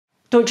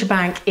Deutsche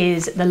Bank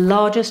is the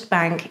largest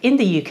bank in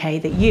the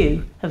UK that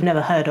you have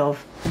never heard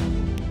of.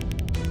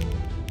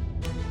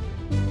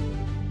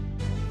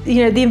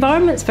 You know, the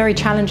environment's very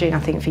challenging,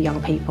 I think, for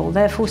young people.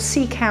 Therefore,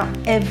 seek out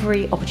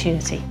every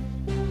opportunity.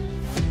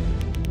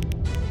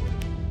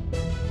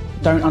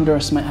 Don't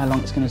underestimate how long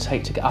it's going to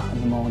take to get up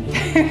in the morning.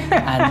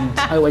 And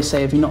I always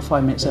say, if you're not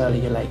 5 minutes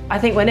early, you're late. I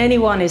think when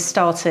anyone is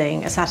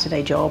starting a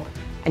Saturday job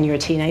and you're a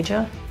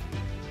teenager,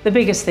 the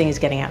biggest thing is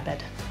getting out of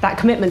bed. That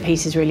commitment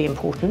piece is really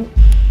important.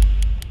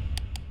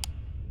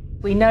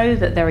 We know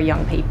that there are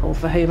young people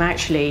for whom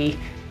actually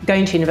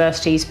going to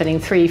university, spending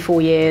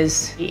 3-4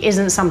 years,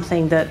 isn't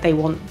something that they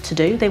want to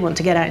do. They want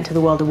to get out into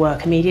the world of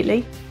work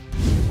immediately.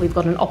 We've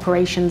got an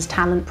operations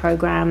talent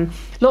program,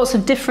 lots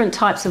of different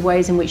types of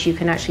ways in which you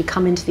can actually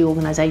come into the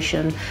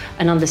organisation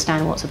and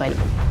understand what's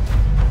available.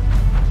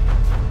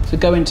 So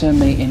go into a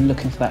meeting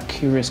looking for that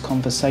curious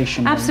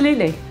conversation.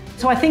 Absolutely.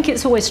 So I think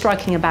it's always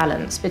striking a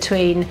balance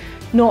between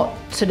not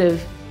sort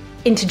of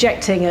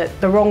interjecting at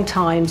the wrong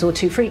times or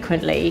too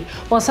frequently,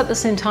 whilst at the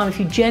same time, if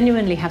you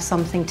genuinely have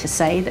something to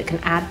say that can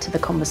add to the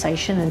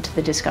conversation and to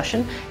the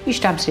discussion, you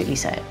should absolutely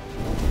say it.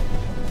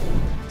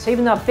 So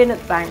even though I've been at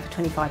the bank for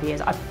 25 years,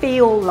 I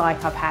feel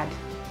like I've had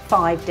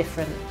 5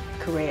 different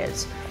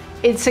careers.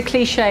 It's a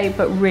cliche,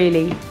 but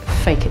really,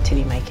 fake it till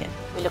you make it.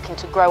 We're looking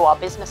to grow our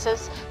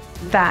businesses.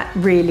 That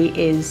really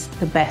is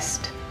the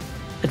best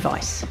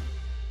advice.